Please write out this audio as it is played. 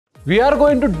We are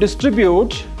going to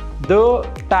distribute the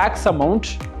tax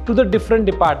amount to the different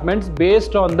departments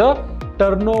based on the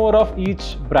turnover of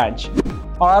each branch,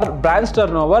 or branch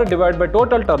turnover divided by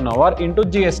total turnover into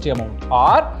GST amount,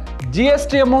 or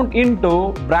GST amount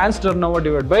into branch turnover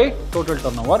divided by total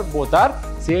turnover. Both are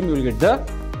same, you will get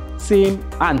the same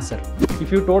answer.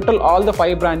 If you total all the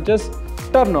 5 branches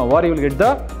turnover, you will get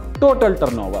the total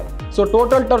turnover. So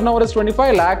total turnover is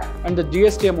 25 lakh and the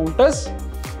GST amount is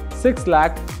 6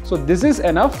 lakh. So this is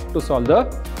enough to solve the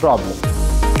problem.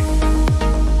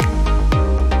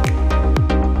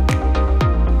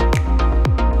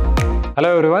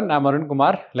 Hello everyone, I am Arun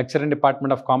Kumar, lecturer in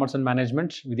Department of Commerce and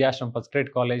Management, Vidhyaashram First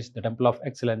Grade College, the Temple of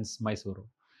Excellence, MYSURU.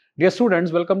 Dear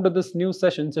students, welcome to this new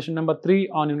session, session number 3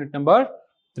 on unit number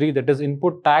 3, that is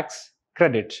input tax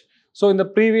credit. So in the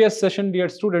previous session, dear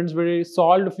students, we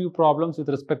solved a few problems with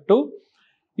respect to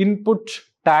input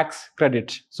tax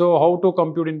credit. So how to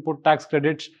compute input tax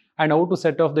credit and how to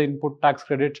set off the input tax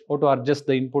credit, how to adjust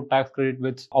the input tax credit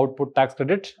with output tax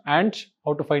credit, and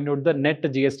how to find out the net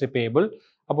GST payable.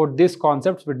 About these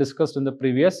concepts we discussed in the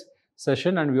previous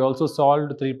session, and we also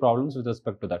solved 3 problems with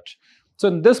respect to that. So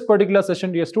in this particular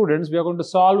session, dear students, we are going to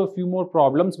solve a few more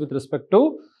problems with respect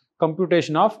to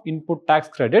computation of input tax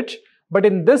credit. But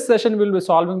in this session, we will be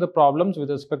solving the problems with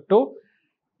respect to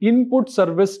input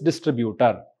service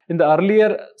distributor. In the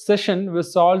earlier session, we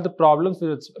solved the problems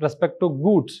with respect to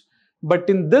goods. But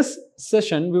in this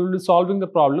session, we will be solving the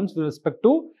problems with respect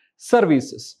to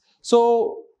services.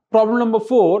 So problem number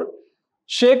 4,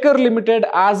 Shaker Limited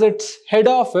has its head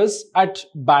office at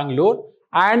Bangalore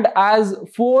and has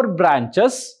 4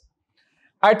 branches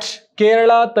at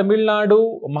Kerala, Tamil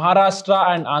Nadu,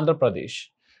 Maharashtra and Andhra Pradesh.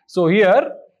 So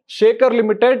here, Shaker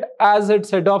Limited has its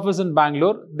head office in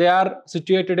Bangalore. They are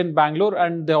situated in Bangalore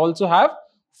and they also have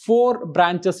 4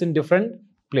 branches in different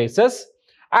places.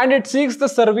 And it seeks the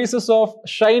services of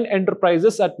Shine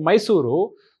Enterprises at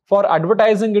MYSURU for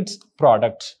advertising its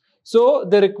products. So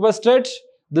they requested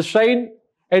the Shine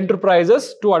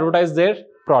Enterprises to advertise their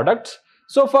products.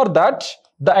 So for that,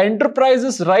 the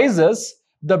enterprises raises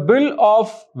the bill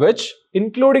of which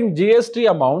including GST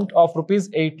amount of rupees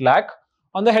 8 lakh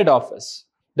on the head office.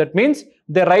 That means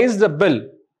they raise the bill,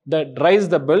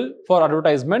 for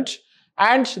advertisement,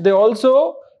 and they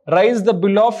also raise the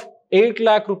bill of 8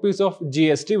 lakh rupees of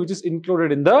GST which is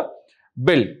included in the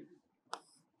bill.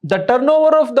 The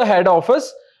turnover of the head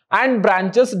office and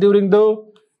branches during the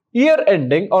year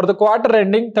ending or the quarter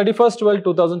ending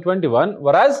 31st/12/2021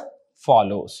 were as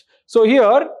follows. So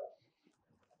here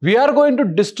we are going to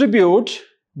distribute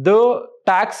the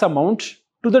tax amount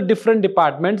to the different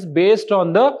departments based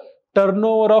on the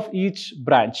turnover of each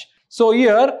branch. So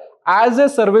here, as a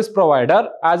service provider,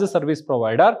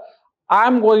 I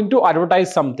am going to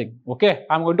advertise something. Okay,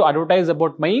 I am going to advertise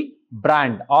about my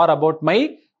brand or about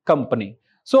my company.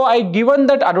 So I given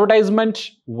that advertisement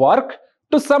work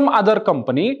to some other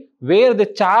company where they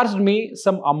charged me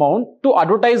some amount to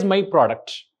advertise my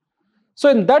product. So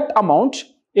in that amount,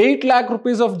 8 lakh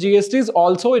rupees of GST is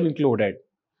also included.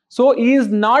 So he is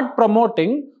not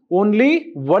promoting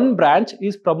only one branch,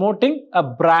 is promoting a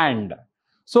brand.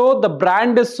 So the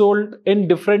brand is sold in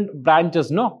different branches,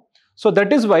 no? So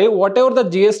that is why whatever the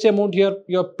GST amount here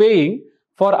you are paying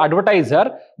for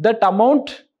advertiser, that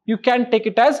amount you can take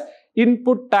it as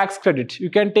input tax credit. You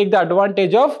can take the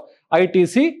advantage of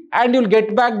ITC and you will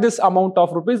get back this amount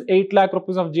of rupees 8 lakh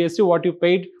rupees of GST what you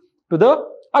paid to the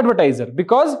advertiser,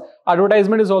 because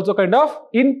advertisement is also kind of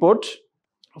input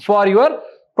for your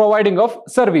providing of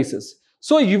services.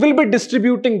 So you will be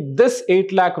distributing this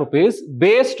 8 lakh rupees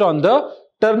based on the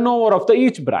turnover of the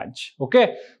each branch.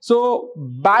 Okay. So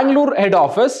Bangalore head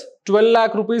office 12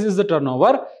 lakh rupees is the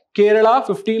turnover. Kerala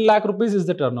 15 lakh rupees is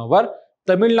the turnover.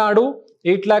 Tamil Nadu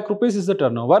 8 lakh rupees is the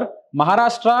turnover.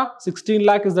 Maharashtra 16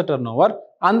 lakh is the turnover.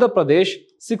 Andhra Pradesh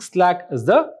 6 lakh is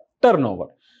the turnover.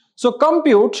 So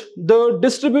compute the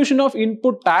distribution of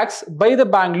input tax by the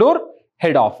Bangalore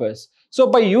head office. So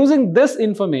by using this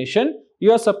information,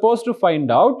 you are supposed to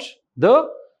find out the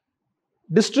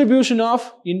distribution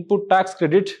of input tax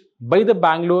credit by the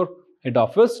Bangalore head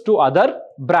office to other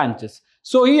branches.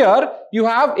 So here you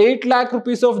have 8 lakh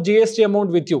rupees of GST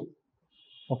amount with you.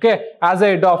 Okay, as a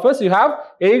head office, you have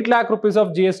 8 lakh rupees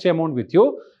of GST amount with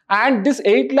you, and this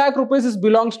 8 lakh rupees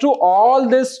belongs to all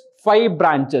these 5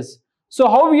 branches. So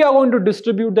how we are going to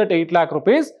distribute that 8 lakh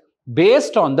rupees?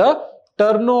 Based on the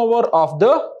turnover of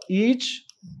the each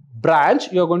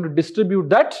branch, you are going to distribute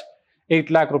that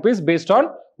 8 lakh rupees based on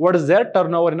what is their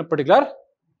turnover in a particular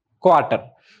quarter.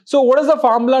 So what is the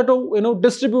formula to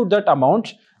distribute that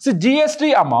amount? So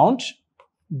GST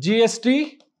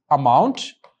amount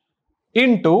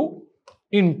into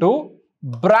into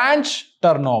branch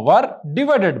turnover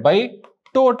divided by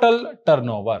total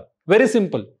turnover. Very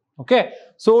simple. Okay.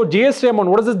 So GST amount,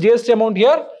 what is the GST amount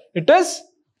here? It is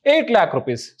 8 lakh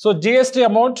rupees. So GST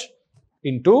amount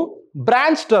into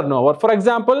branch turnover. For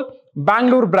example,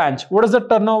 Bangalore branch, what is the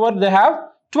turnover? They have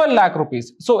 12 lakh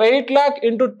rupees. So 8 lakh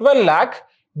into 12 lakh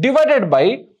divided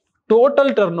by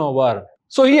total turnover.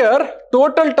 So here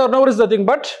total turnover is nothing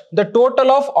but the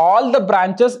total of all the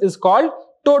branches is called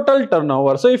total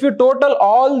turnover. So if you total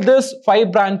all this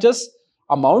 5 branches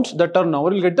amounts, the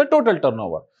turnover, you will get the total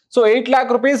turnover. So 8 lakh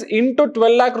rupees into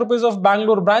 12 lakh rupees of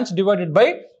Bangalore branch divided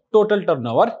by total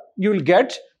turnover, you will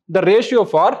get the ratio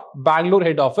for Bangalore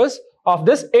head office of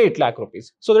this 8 lakh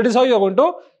rupees. So that is how you are going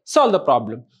to solve the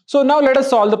problem. So now let us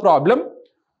solve the problem.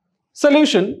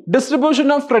 Solution: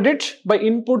 distribution of credit by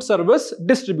input service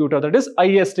distributor, that is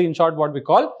IST, in short what we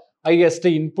call IST,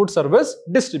 input service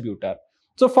distributor.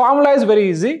 So formula is very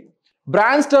easy.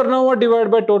 Branch turnover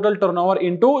divided by total turnover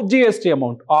into GST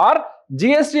amount, or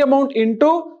GST amount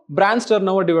into branch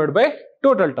turnover divided by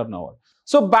total turnover.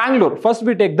 So Bangalore, first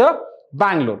we take the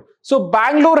Bangalore. So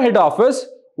Bangalore head office,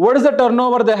 what is the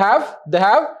turnover they have? They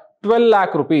have 12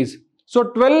 lakh rupees. So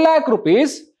 12 lakh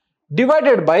rupees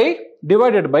divided by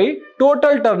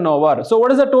total turnover. So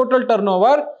what is the total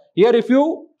turnover? Here if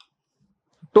you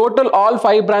total all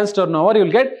 5 branch turnover, you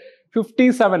will get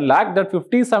 57 lakh. That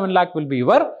 57 lakh will be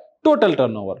your total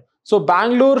turnover. So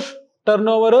Bangalore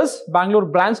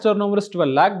branch turnover is 12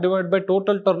 lakh divided by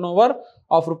total turnover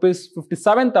of rupees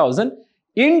 57,000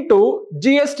 into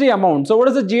GST amount. So what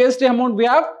is the GST amount we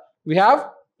have? We have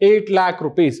 8 lakh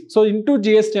rupees. So into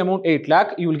GST amount 8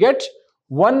 lakh, you will get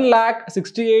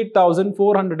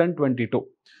 1,68,422.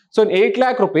 So in 8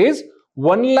 lakh rupees,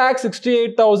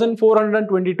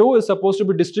 1,68,422 is supposed to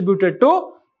be distributed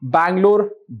to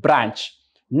Bangalore branch.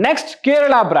 Next,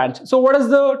 Kerala branch. So what is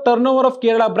the turnover of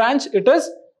Kerala branch? It is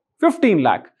 15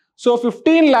 lakh. So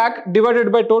 15 lakh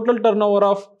divided by total turnover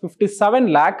of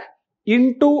 57 lakh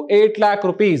into 8 lakh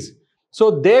rupees.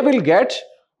 So they will get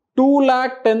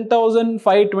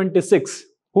 2,10,526.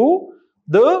 Who?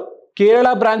 The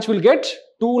Kerala branch will get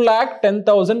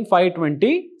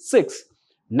 2,10,526.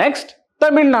 Next,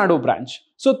 Tamil Nadu branch.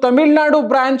 So Tamil Nadu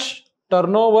branch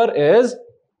turnover is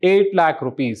 8 lakh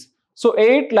rupees. So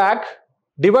 8 lakh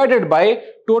divided by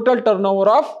total turnover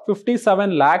of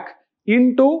 57 lakh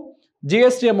into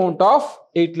GST amount of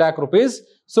 8 lakh rupees.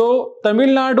 So Tamil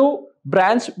Nadu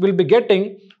branch will be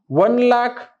getting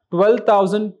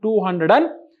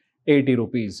 1,12,280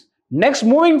 rupees. Next,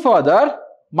 moving further,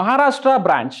 Maharashtra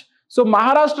branch. So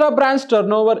Maharashtra branch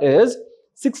turnover is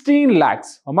 16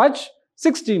 lakhs. How much?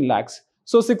 16 lakhs.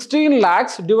 So 16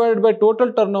 lakhs divided by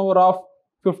total turnover of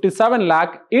 57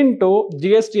 lakh into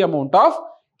GST amount of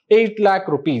 8 lakh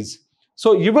rupees.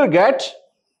 So you will get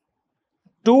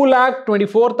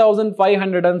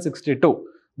 2,24,562.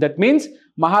 That means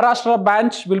Maharashtra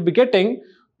branch will be getting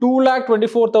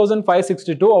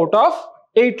 2,24,562 out of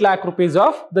 8 lakh rupees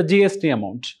of the GST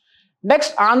amount.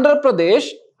 Next, Andhra Pradesh.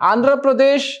 Andhra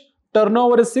Pradesh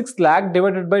turnover is 6 lakh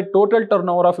divided by total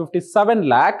turnover of 57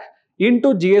 lakh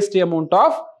into GST amount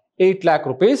of 8 lakh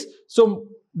rupees. So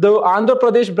the Andhra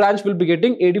Pradesh branch will be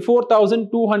getting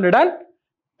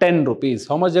 84,210 rupees.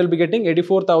 How much they will be getting?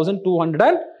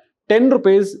 84,210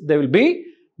 rupees they will be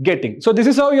getting. So this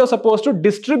is how you are supposed to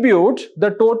distribute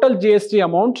the total GST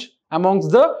amount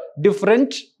amongst the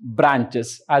different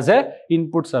branches as a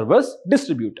input service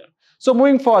distributor. So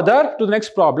moving further to the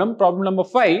next problem, problem number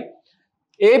 5.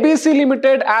 ABC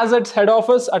Limited has its head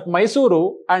office at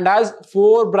Mysuru and has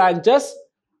 4 branches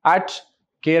at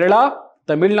Kerala,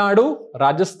 Tamil Nadu,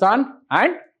 Rajasthan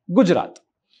and Gujarat.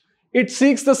 It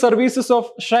seeks the services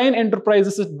of Shine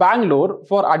Enterprises at Bangalore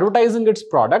for advertising its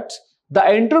products. The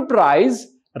enterprise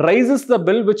raises the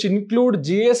bill which include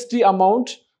GST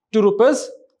amount to rupees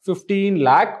 15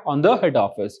 lakh on the head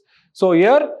office. So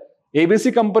here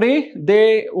ABC company,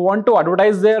 they want to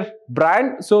advertise their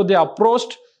brand. So they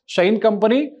approached Shine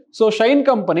company. So Shine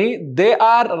company, they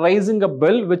are raising a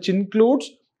bill which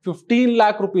includes 15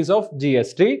 lakh rupees of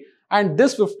GST, and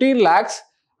this 15 lakhs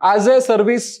as a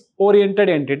service oriented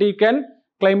entity, you can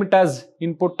claim it as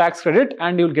input tax credit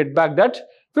and you will get back that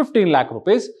 15 lakh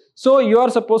rupees. So you are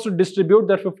supposed to distribute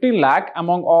that 15 lakh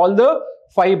among all the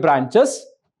 5 branches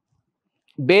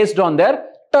based on their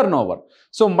turnover.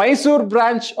 So Mysuru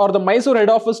branch or the Mysuru head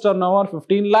office turnover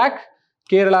 15 lakh,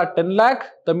 Kerala 10 lakh,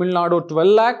 Tamil Nadu 12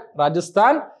 lakh,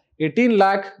 Rajasthan 18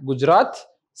 lakh, Gujarat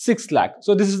 6 lakh.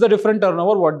 So this is the different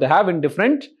turnover what they have in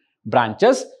different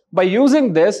branches. By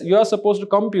using this, you are supposed to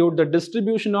compute the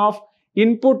distribution of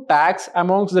input tax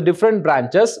amongst the different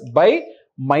branches by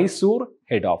Mysuru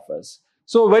head office.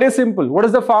 So very simple. What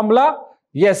is the formula?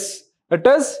 Yes, it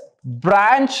is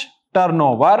branch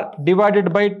turnover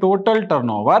divided by total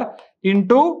turnover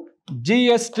into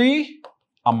GST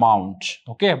amount.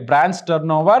 Okay, branch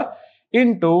turnover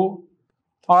into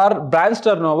branch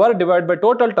turnover divided by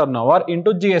total turnover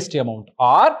into GST amount,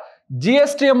 or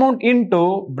GST amount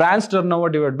into branch turnover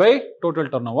divided by total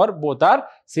turnover. Both are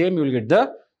same, you will get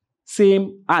the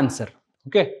same answer.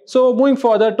 Okay, so moving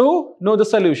further to know the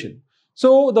solution.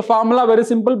 So the formula very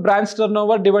simple, branch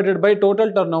turnover divided by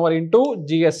total turnover into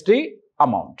GST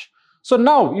amount. So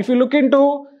now if you look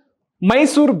into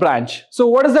Mysuru branch, so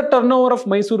what is the turnover of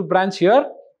Mysuru branch here?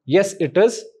 Yes, it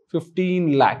is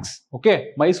 15 lakhs.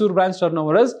 Okay, Mysuru branch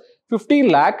turnover is 15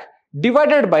 lakh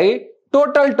divided by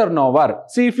total turnover.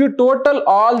 See, if you total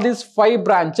all these 5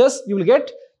 branches, you will get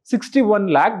 61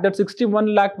 lakh. That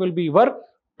 61 lakh will be your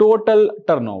total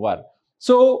turnover.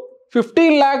 So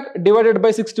 15 lakh divided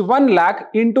by 61 lakh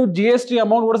into GST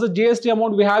amount. What is the GST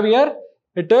amount we have here?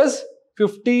 It is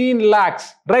 15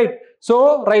 lakhs, right?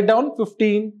 So write down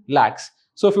 15 lakhs.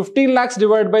 So 15 lakhs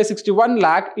divided by 61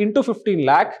 lakh into 15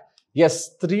 lakh.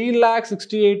 Yes,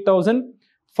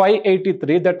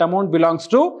 3,68,583. That amount belongs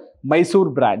to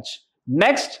Mysuru branch.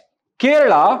 Next,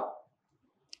 Kerala.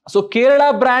 So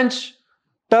Kerala branch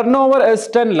turnover is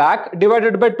 10 lakh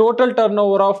divided by total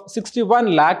turnover of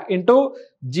 61 lakh into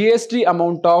GST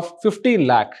amount of 15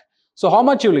 lakh. So how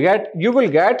much you will get? You will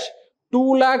get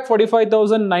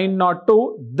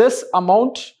 2,45,902. This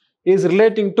amount is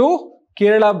relating to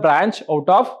Kerala branch out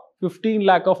of 15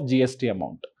 lakh of GST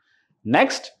amount.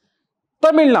 Next,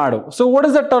 Tamil Nadu. So what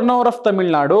is the turnover of Tamil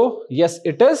Nadu? Yes,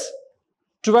 it is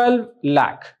 12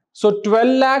 lakh. So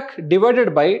 12 lakh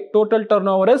divided by total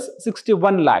turnover is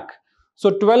 61 lakh. So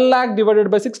 12 lakh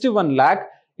divided by 61 lakh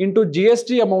into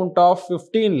GST amount of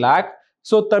 15 lakh.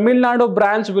 So Tamil Nadu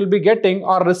branch will be getting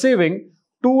or receiving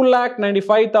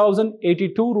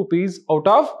 2,95,082 rupees out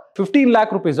of 15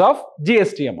 lakh rupees of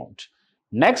GST amount.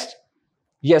 Next,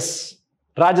 yes,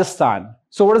 Rajasthan.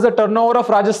 So what is the turnover of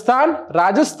Rajasthan?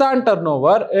 Rajasthan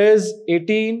turnover is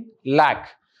 18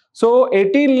 lakh. So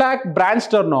 18 lakh branch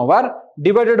turnover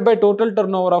divided by total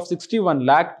turnover of 61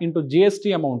 lakh into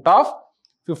GST amount of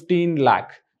 15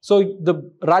 lakh. So the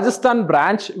Rajasthan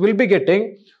branch will be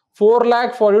getting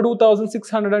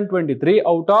 4,42,623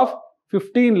 out of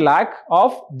 15 lakh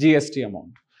of GST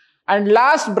amount. And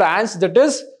last branch, that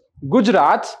is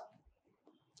Gujarat.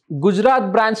 Gujarat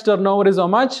branch turnover is how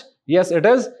much? Yes, it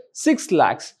is 6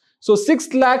 lakhs. So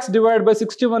 6 lakhs divided by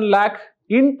 61 lakh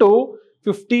into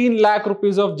 15 lakh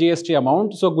rupees of GST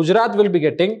amount. So Gujarat will be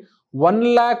getting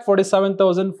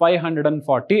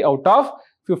 1,47,540 out of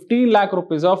 15 lakh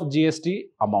rupees of GST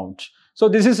amount. So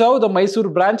this is how the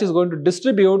Mysuru branch is going to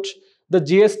distribute the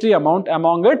GST amount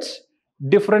among its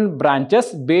different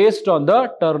branches based on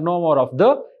the turnover of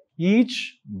the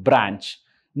each branch.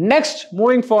 Next,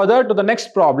 moving further to the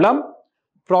next problem,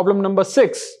 problem number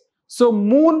 6. So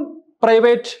Moon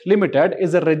Private Limited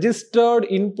is a registered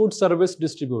input service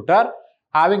distributor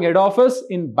having head office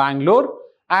in Bangalore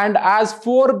and has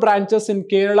 4 branches in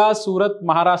Kerala, Surat,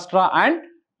 Maharashtra and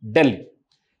Delhi.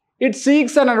 It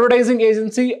seeks an advertising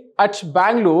agency at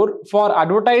Bangalore for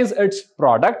advertise its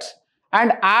products,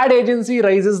 and ad agency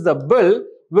raises the bill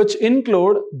which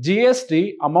include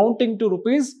GST amounting to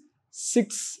rupees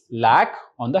 6 lakh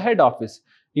on the head office.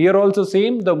 Here also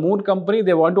same, the Moon company,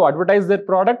 they want to advertise their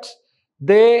products.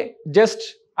 They just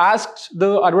asked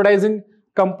the advertising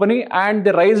company and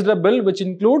they raised a bill which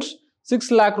includes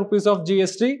 6 lakh rupees of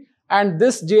GST, and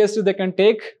this GST they can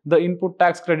take the input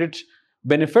tax credit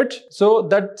benefit. So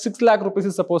that 6 lakh rupees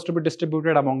is supposed to be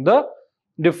distributed among the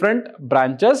different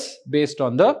branches based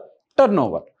on the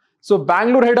turnover. So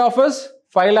Bangalore head office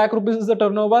 5 lakh rupees is the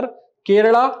turnover,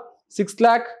 Kerala 6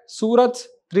 lakh, Surat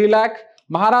 3 lakh,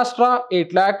 Maharashtra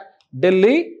 8 lakh,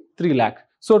 Delhi 3 lakh.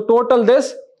 So total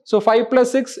this, so 5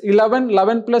 plus 6, 11,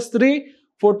 11 plus 3,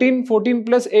 14, 14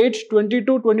 plus 8,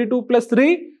 22, 22 plus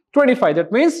 3, 25.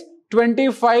 That means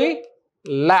 25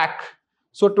 lakh.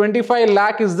 So 25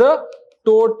 lakh is the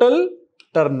total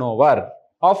turnover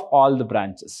of all the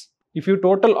branches. If you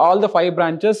total all the 5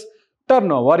 branches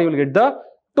turnover, you will get the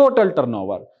total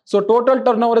turnover. So total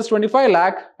turnover is 25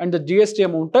 lakh and the GST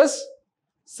amount is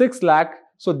 6 lakh.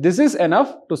 So this is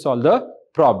enough to solve the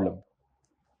problem.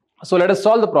 So let us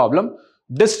solve the problem.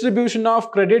 Distribution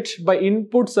of credit by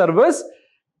input service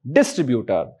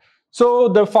distributor. So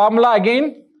the formula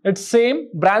again, it's same,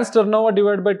 branch turnover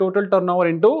divided by total turnover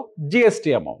into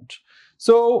GST amount.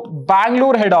 So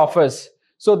Bangalore head office,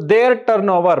 so their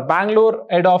turnover, Bangalore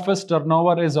head office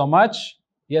turnover is how much?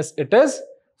 Yes, it is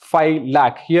 5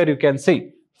 lakh. Here you can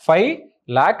see 5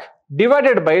 lakh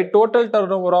divided by total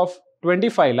turnover of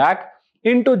 25 lakh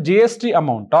into GST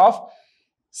amount of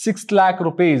 6 lakh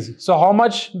rupees. So how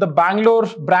much the Bangalore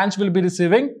branch will be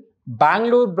receiving?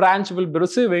 Bangalore branch will be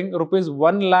receiving rupees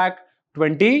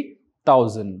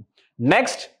 1,20,000.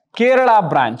 Next, Kerala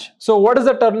branch. So what is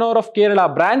the turnover of Kerala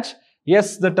branch?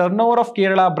 Yes, the turnover of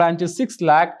Kerala branch is 6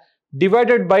 lakh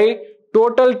divided by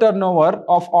total turnover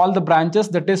of all the branches,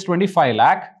 that is 25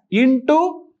 lakh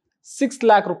into 6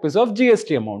 lakh rupees of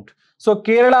GST amount. So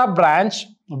Kerala branch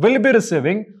will be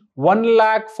receiving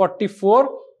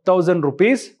 1,44,000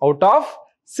 rupees out of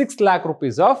 6 lakh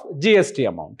rupees of GST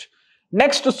amount.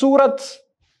 Next, Surat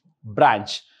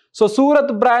branch. So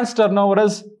Surat branch turnover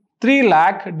is 3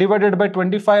 lakh divided by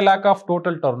 25 lakh of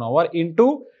total turnover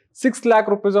into 6 lakh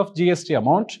rupees of GST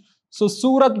amount. So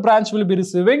Surat branch will be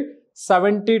receiving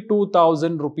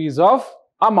 72,000 rupees of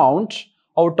amount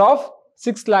out of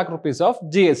 6 lakh rupees of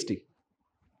GST.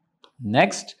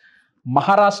 Next,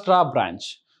 Maharashtra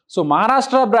branch. So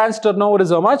Maharashtra branch turnover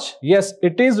is how much? Yes,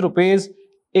 it is rupees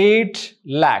 8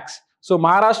 lakhs. So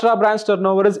Maharashtra branch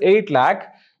turnover is 8 lakh.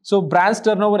 So branch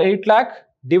turnover 8 lakh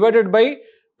divided by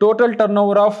total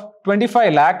turnover of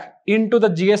 25 lakh into the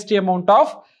GST amount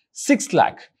of 6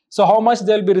 lakh. So how much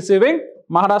they will be receiving?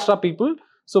 Maharashtra people.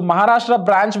 So Maharashtra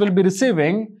branch will be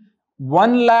receiving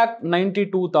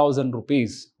 1,92,000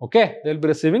 rupees. Okay, they will be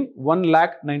receiving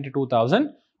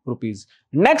 1,92,000 rupees.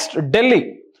 Next,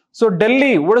 Delhi. So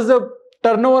Delhi, what is the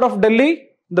turnover of Delhi?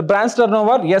 The branch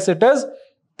turnover? Yes, it is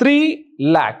 3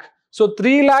 lakh. So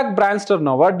 3 lakh branch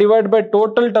turnover divided by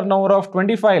total turnover of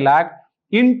 25 lakh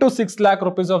into 6 lakh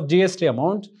rupees of GST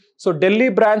amount. So Delhi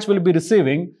branch will be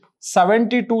receiving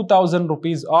 72,000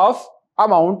 rupees of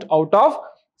amount out of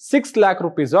 6 lakh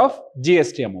rupees of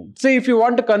GST amount. See, if you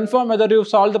want to confirm whether you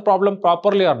solved the problem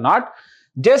properly or not,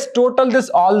 just total this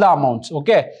all the amounts.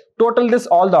 Okay, total this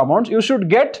all the amounts. You should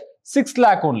get 6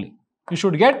 lakh only. You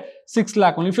should get 6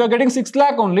 lakh only. If you are getting 6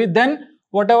 lakh only, then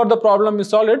whatever the problem you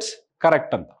solve, it's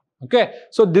correct. Okay,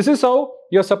 so this is how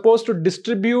you are supposed to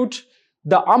distribute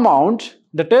the amount,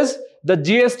 that is the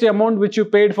GST amount which you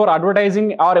paid for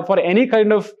advertising or for any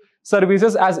kind of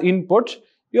services as input.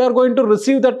 You are going to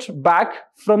receive that back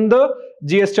from the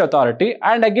GST authority,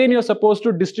 and again you are supposed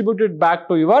to distribute it back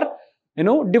to your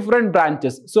different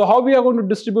branches. So how we are going to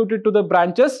distribute it to the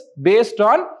branches? Based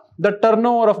on the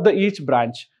turnover of the each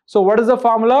branch. So what is the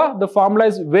formula? The formula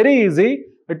is very easy.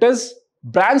 It is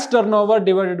branch turnover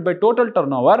divided by total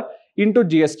turnover into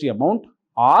GST amount,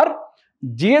 or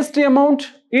GST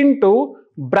amount into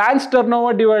branch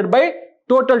turnover divided by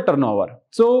total turnover.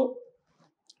 So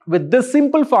with this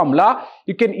simple formula,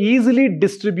 you can easily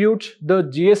distribute the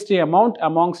GST amount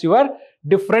amongst your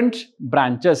different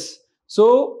branches.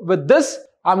 So with this,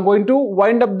 I'm going to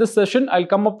wind up this session. I'll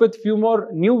come up with few more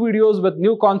new videos with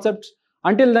new concepts.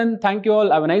 Until then, thank you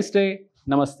all. Have a nice day.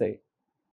 Namaste.